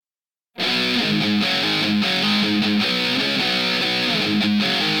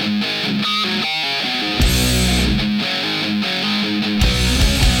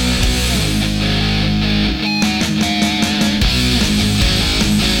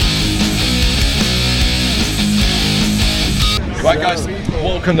Right, guys,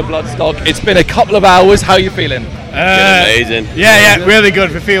 welcome to Bloodstock. It's been a couple of hours. How are you feeling? Amazing. Yeah, really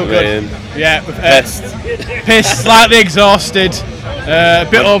good. We feel good. Yeah, pissed, slightly exhausted, a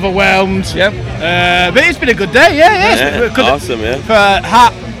bit overwhelmed. Yeah. But it's been a good day. Yeah. Awesome, yeah. For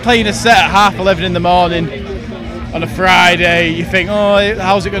playing a set at 11:30 in the morning on a Friday, you think, oh,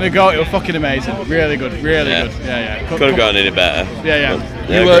 how's it going to go? It was fucking amazing. Really good. Yeah. Could have gone any better. Yeah.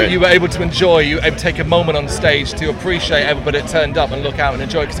 You were able to enjoy. You were able to take a moment on stage to appreciate everybody that turned up and look out and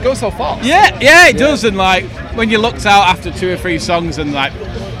enjoy it because it goes so fast. Yeah, it does. And like when you looked out after 2 or 3 songs and like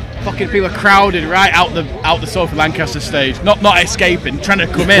fucking people are crowded right out the Sophie Lancaster stage, not escaping, trying to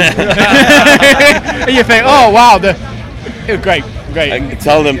come in. And you think, oh wow, it was great. And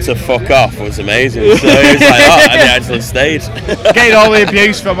tell them to fuck off was amazing. So he was like, oh, and he actually stayed. Getting all the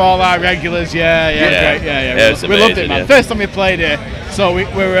abuse from all our regulars, great. We loved it, man. Yeah. First time we played here, so we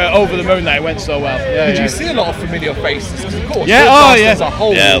were over the moon that it went so well. Did you see a lot of familiar faces? Because of course, as a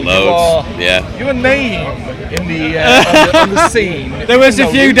whole, loads. You're a name in the on the scene. There was a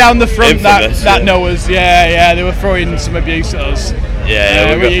few down the front Infamous, that know us. Yeah, they were throwing some abuse at us.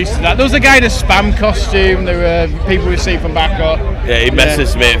 We're used to that. There was a guy in a spam costume. There were people we see from back up. Yeah, he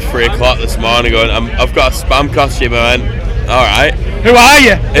messaged me at 3 o'clock this morning going, I've got a spam costume. I went, alright. Who are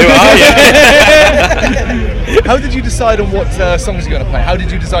you? How did you decide on what songs you're going to play? How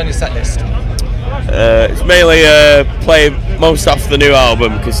did you design your set list? It's mainly play most off the new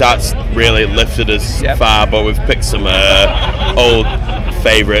album because that's really lifted us far, but we've picked some old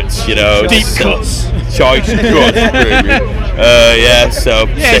favourites, deep cuts. Choice Sick in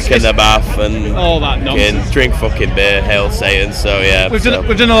the Bath and all that nonsense. Drink fucking beer, hail Satan. We've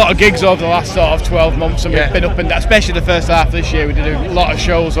done a lot of gigs over the last sort of 12 months and we've been up and down, especially the first half of this year. We did a lot of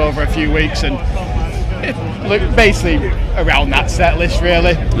shows over a few weeks and basically around that set list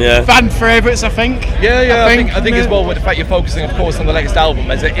really. Yeah. Fan favourites, I think. I think as well with the fact you're focusing of course on the latest album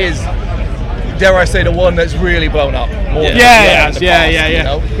as it is, dare I say, the one that's really blown up more than you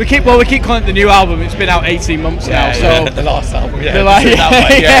know? We keep calling it the new album. It's been out 18 months now, so the last album.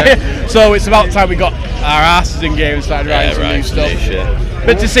 So it's about time we got our asses in gear and started writing some new stuff.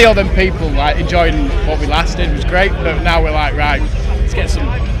 But to see all them people like enjoying what we last did was great. But now we're like, right, let's get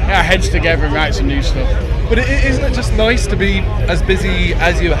our heads together and write some new stuff. But isn't it just nice to be as busy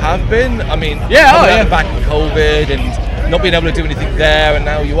as you have been? I mean, coming out the back of COVID and not being able to do anything there, and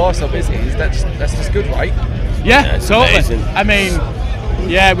now you are so busy. That's just good, right? Yeah, totally. Amazing. I mean,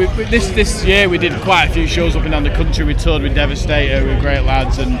 this year we did quite a few shows up and down the country. We toured with Devastator, with great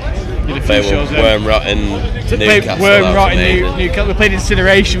lads, and did a few shows. Worm Rot in Newcastle. Worm Rot in Newcastle. We played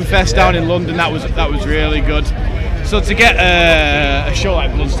Incineration Fest down in London. That was really good. So to get a show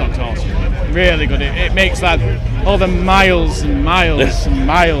like Bloodstock's awesome. Really good. It makes that all the miles and miles and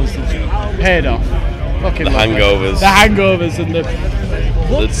miles paid off. Fucking the hangovers. The hangovers and the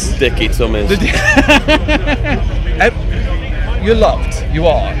sticky tummies. You're loved. You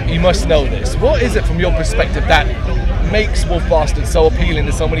are. You must know this. What is it from your perspective that makes Wolfbastard so appealing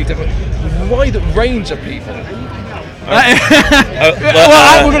to so many different wide range of people?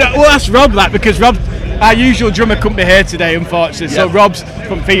 We'll ask Rob that because Rob, our usual drummer, couldn't be here today, unfortunately. So Rob's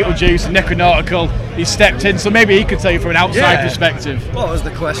from Fetal Juice and Necronautical. He stepped in, so maybe he could tell you from an outside perspective. What was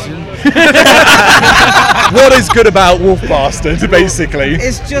the question? What is good about Wolfbastard, basically?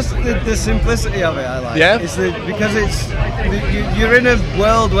 It's just the simplicity of it. I like. Yeah. Because you're in a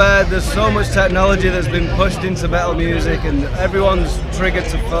world where there's so much technology that's been pushed into metal music, and everyone's triggered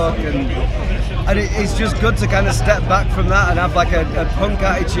to fuck, and it's just good to kind of step back from that and have like a punk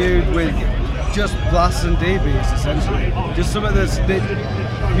attitude with just blasts and DBs, essentially. Just some of the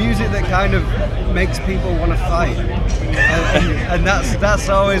music that kind of makes people want to fight, and that's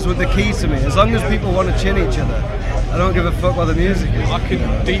always the key to me. As long as people want to chin each other, I don't give a fuck what the music is. I can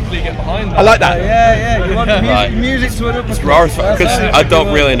deeply get behind that. I like that. You want music to an upper. It's raw because I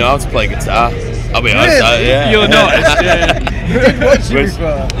don't really know how to play guitar. I'll be honest. Really? You'll notice. You did watch me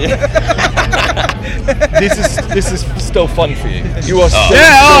before. This is still fun for you. You are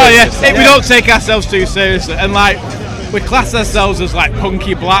We don't take ourselves too seriously, and like we class ourselves as like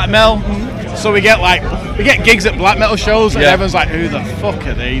punky black metal. So we get gigs at black metal shows, and everyone's like, "Who the fuck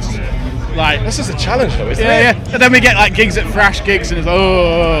are these?" Like, this is a challenge, though, isn't it? Yeah. And then we get like gigs at thrash gigs, and it's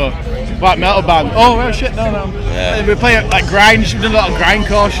black metal band. Oh well, shit, no. Yeah. And we play at like grind. We do a lot of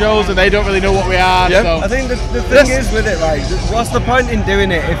grindcore shows, and they don't really know what we are. Yeah. So. I think the thing is with it, like, what's the point in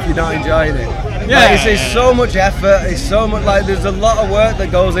doing it if you're not enjoying it? Yeah. Like, it's so much effort. It's so much there's a lot of work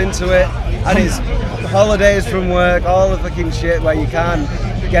that goes into it, and it's holidays from work, all the fucking shit where you can't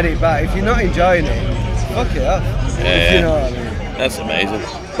get it back. If you're not enjoying it, fuck it up. If you know what I mean. That's amazing.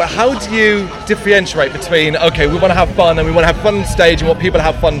 But how do you differentiate between, okay, we want to have fun and we want to have fun on stage and want people to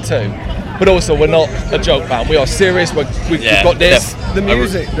have fun too, but also we're not a joke band, we are serious, we've got this. The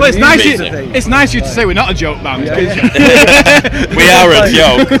music. Well, it's nice you to say we're not a joke band. We are a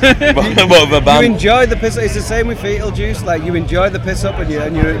joke. But a band. You enjoy the piss up. It's the same with Fetal Juice. Like, you enjoy the piss up and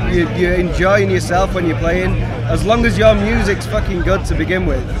you're enjoying yourself when you're playing. As long as your music's fucking good to begin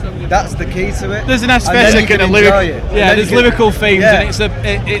with, that's the key to it. There's an aesthetic and a lyrical. Yeah, there's lyrical themes and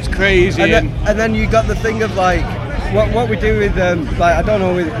it's crazy. And then you got the thing of like what we do with like, I don't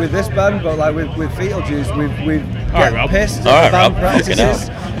know with this band, but like with Fetal Juice, we get pissed at band practices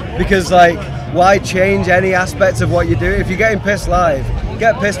because like, why change any aspects of what you do? If you're getting pissed live,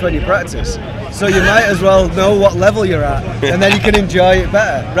 get pissed when you practice. So you might as well know what level you're at, and then you can enjoy it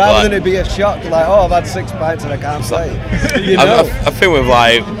better, rather than it be a shock like, oh, I've had 6 pints and I can't play. You know? I think with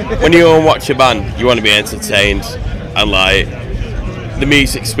like, when you go and watch a band, you want to be entertained, and like, the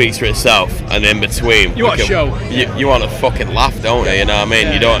music speaks for itself, and in between you want a show. You want to fucking laugh, don't you? You know what I mean?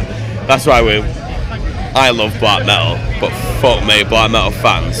 Yeah. You don't. That's why I love black metal, but fuck me, black metal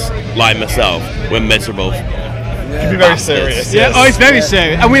fans like myself, we're miserable. It can be very serious. Yeah, it's very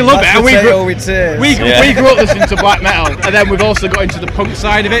serious, and we love it. And we grew up listening to black metal, and then we've also got into the punk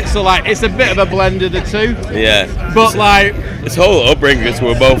side of it. So like, it's a bit of a blend of the two. Yeah. But like, this whole upbringing, because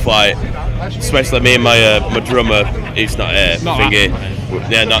we're both like, especially me and my drummer, he's not here.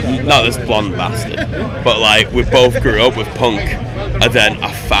 Yeah, not this blonde bastard. But like, we both grew up with punk, and then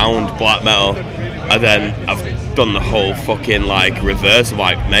I found black metal, and then I've done the whole fucking like reverse of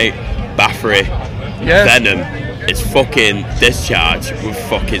like, mate, Bathory, Venom. It's fucking Discharge with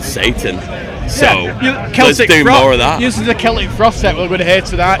fucking Satan. So let's do more of that. Using the Celtic Frost set, we're going to hear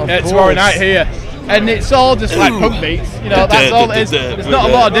to that tomorrow night here, and it's all just like punk beats. You know, that's all it is. There's not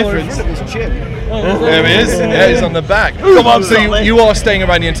a lot of difference. There he is. Yeah, he's on the back. Come on, so you are staying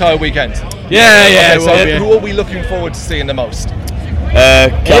around the entire weekend? Yeah. Okay, so who are we looking forward to seeing the most?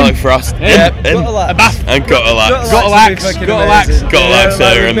 Celtic Frost and Gotalax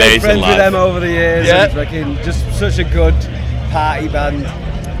are amazing. Friends with them over the years, and fucking just such a good party band.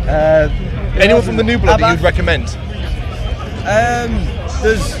 Anyone from the new blood that you'd recommend?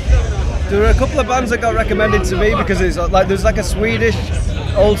 There are a couple of bands that got recommended to me because it's like, there's like a Swedish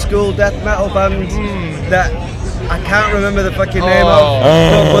old school death metal band that I can't remember the fucking name of,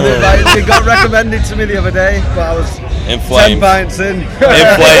 but they got recommended to me the other day, but I was in 10 pints in. In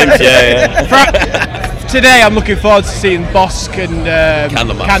flames, yeah. Today I'm looking forward to seeing Bosk and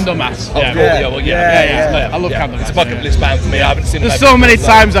Candlemas. Yeah. I love Candlemas. It's a bucket list band for me. I haven't seen them. There's so many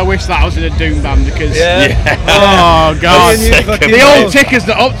times I wish that I was in a Doom band because oh god, the old tickers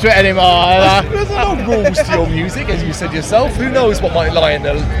not up to it anymore. There's no rules to your music, as you said yourself. Who knows what might lie in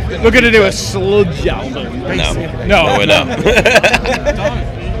the... We're going to do a sludge album. No, we're not.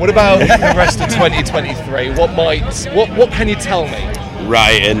 What What about the rest of 2023? What can you tell me?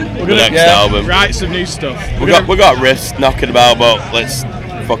 Writing the next album. Write some new stuff. We got riffs knocking about, but let's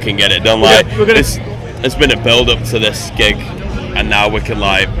fucking get it done. It's been a build up to this gig, and now we can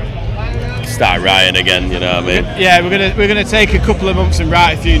start writing again. You know what I mean? Yeah, we're gonna take a couple of months and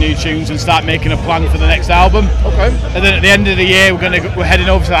write a few new tunes and start making a plan for the next album. Okay. And then at the end of the year, we're heading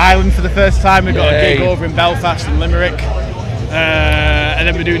over to Ireland for the first time. We've got a gig over in Belfast and Limerick. And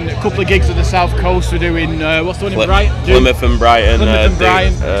then we're doing a couple of gigs on the south coast. We're doing what's the one in Brighton? Plymouth and Brighton.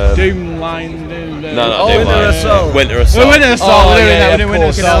 Doomline. Winter Assault. Winter Assault. We're Winter Assault. We're doing that. We're doing Winter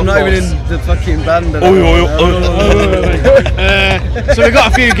Assault. I'm not even in the fucking band. So we've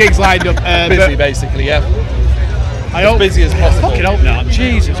got a few gigs lined up. Busy, basically, yeah. I hope busy as possible. I fucking hope not.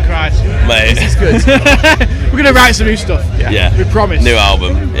 Jesus Christ. Mate. This is good. We're going to write some new stuff. Yeah. We promise. New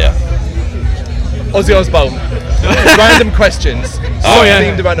album. Yeah. Ozzy Osbourne. Random questions.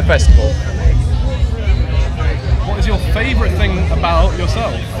 Themed around the festival. What is your favourite thing about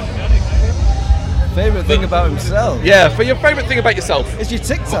yourself? Favourite thing about himself? Yeah, for your favourite thing about yourself. It's your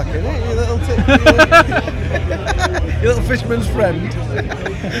TikTok, isn't it? Your little fisherman's friend.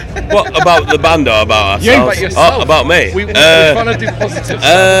 What about the band or about ourselves? Yeah, about yourself. Oh, about me. We're trying to do positive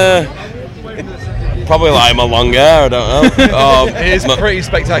stuff. Probably my long hair, I don't know. It is pretty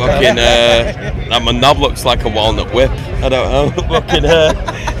spectacular. Fucking, my knob looks like a walnut whip. I don't know. Fucking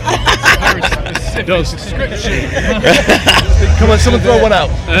It does. Come on, someone throw one out.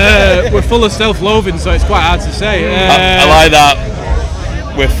 We're full of self-loathing, so it's quite hard to say. I like that.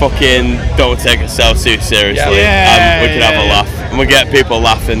 We fucking don't take ourselves too seriously, and we can have a laugh, and we get people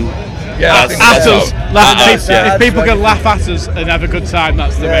laughing. Yeah, if people can laugh at us and have a good time,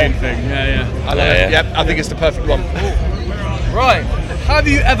 that's the main thing. I think it's the perfect one. Right. Have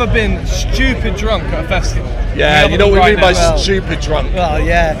you ever been stupid drunk at a festival? Yeah, you know what we mean by stupid drunk. Well,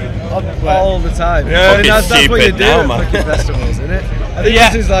 yeah, all the time. Yeah, I mean, that's what you do at fucking festivals, isn't it? I think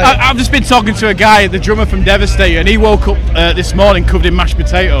this is like... I've just been talking to a guy, the drummer from Devastator, and he woke up this morning covered in mashed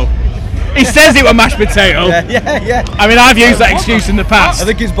potato. He says it was mashed potato. Yeah. I mean, I've used that excuse in the past. I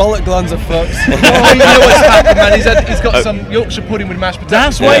think his bollock glands are fucked. You know what's happened, man? He's got some Yorkshire pudding with mashed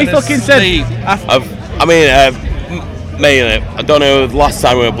potatoes. That's what he fucking said. Mainly, I don't know, the last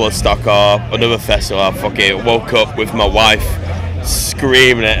time we were at Bloodstock or another festival, I fucking woke up with my wife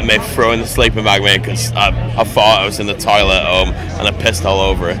screaming at me, throwing the sleeping bag at me because I thought I was in the toilet at home and I pissed all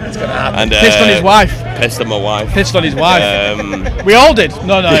over it. It's gonna happen. And, pissed on his wife. Pissed on my wife. Pissed on his wife. We all did.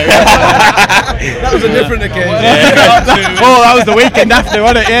 No. That was a different occasion. Oh, that was the weekend after,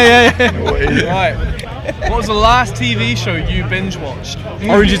 wasn't it? Yeah. Right. What was the last TV show you binge watched?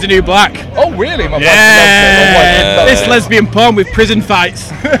 Orange is the New Black. Oh, really? My This lesbian porn with prison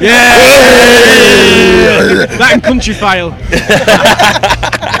fights. Yeah. That and Country File.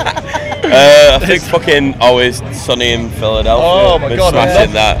 I think fucking Always Sunny in Philadelphia. Oh my God, I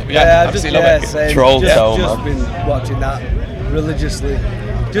love that. Yeah, I've just Troll Town. Just been watching that religiously.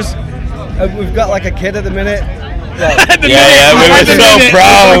 Just we've got like a kid at the minute. We were so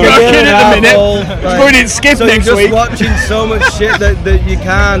proud. We've got a kid at the minute. It's going in skip next week. week. You're just watching so much shit that you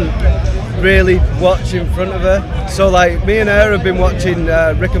can't really watch in front of her. So like me and her have been watching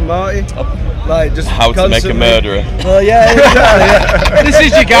Rick and Morty. Like just How to Make a Murderer. Well, yeah, exactly. Yeah. This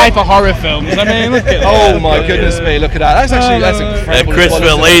is your guy for horror films. I mean, look at Oh my goodness me, look at that. That's incredible.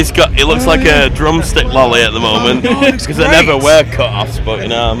 Christopher Lee's he looks like a drumstick lolly at the moment because they never wear cut-offs, but you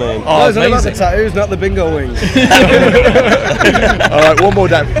know what I mean. Oh, it's all about the tattoos, not the bingo wings. Alright, one more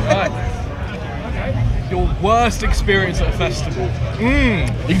down. Your worst experience at a festival? You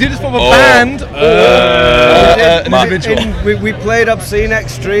can do this for a band or an individual. We played Obscene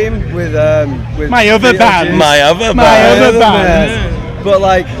Extreme with My other band. My other band. But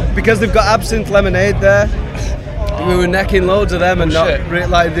like, because they've got Absinthe Lemonade there, we were necking loads of them and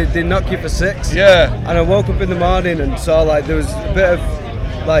they knock you for 6. Yeah. And I woke up in the morning and saw like there was a bit of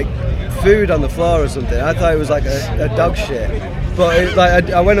like food on the floor or something. I thought it was like a dog shit. But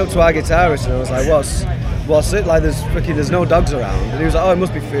I went up to our guitarist and I was like, what's it? Like there's no dogs around. And he was like, oh, it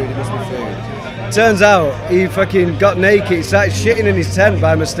must be food. Turns out he fucking got naked, he started shitting in his tent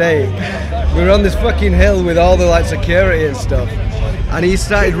by mistake. We were on this fucking hill with all the like security and stuff. And he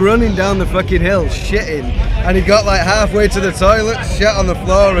started running down the fucking hill, shitting. And he got like halfway to the toilet, shat on the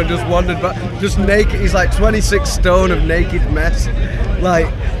floor and just wandered back, just naked. He's like 26 stone of naked mess.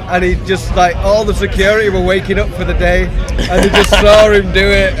 And he just like, all the security were waking up for the day. And they just saw him do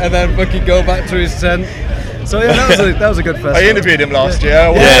it and then fucking go back to his tent. So yeah, that was a good festival. I interviewed him last year.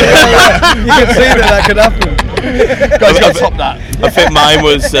 You can see that could happen. Guys, got to top that. I think mine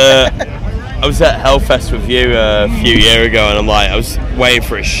was. I was at Hellfest with you a few years ago, and I was waiting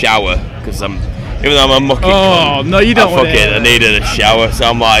for a shower because even though I'm a mucky cunt, no, you don't. I needed a shower, so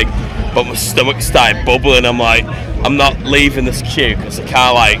I'm like, but my stomach started bubbling. I'm like, I'm not leaving this queue because I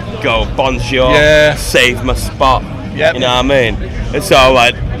can't go bonjour, save my spot. Yep. You know what I mean? And so I'm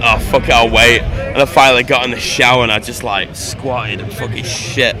like, oh fuck it, I'll wait. And I finally got in the shower and I just squatted and fucking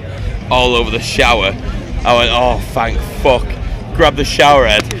shit all over the shower. I went, oh thank fuck. Grabbed the shower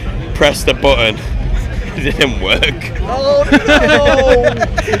head, pressed the button. It didn't work. Oh no!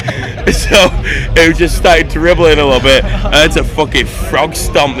 So it just started dribbling a little bit. I had to fucking frog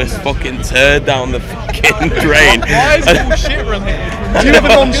stomp this fucking turd down the fucking drain. Why is it all shit related? Do you have a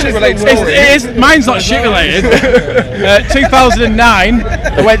non-shit related story? Mine's not shit related. 2009,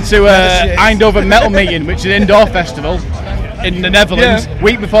 I went to Eindhoven Metal Meeting, which is an indoor festival in the Netherlands,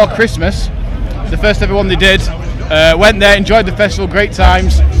 week before Christmas. The first ever one they did. Went there, enjoyed the festival, great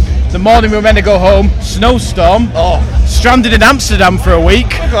times. The morning we were meant to go home, snowstorm. Stranded in Amsterdam for a week.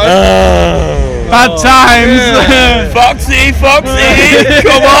 Bad times. Yeah. Foxy,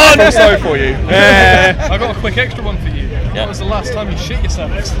 come on. I'm sorry for you. I got a quick extra one for you. When was the last time you shit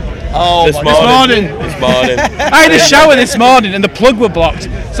yourself? This morning. I had a shower this morning and the plug were blocked,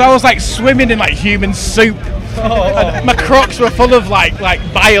 so I was swimming in human soup. And my crocs were full of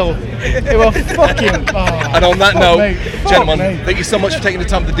bile. They were fucking. And on that note, gentlemen, thank you so much for taking the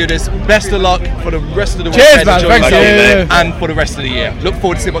time to do this. Best of luck for the rest of the weekend. Cheers, man. Thank you. And for the rest of the year. Look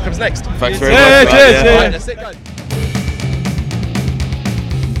forward to seeing what comes next. Thanks very much. Cheers. Right, that's it, guys.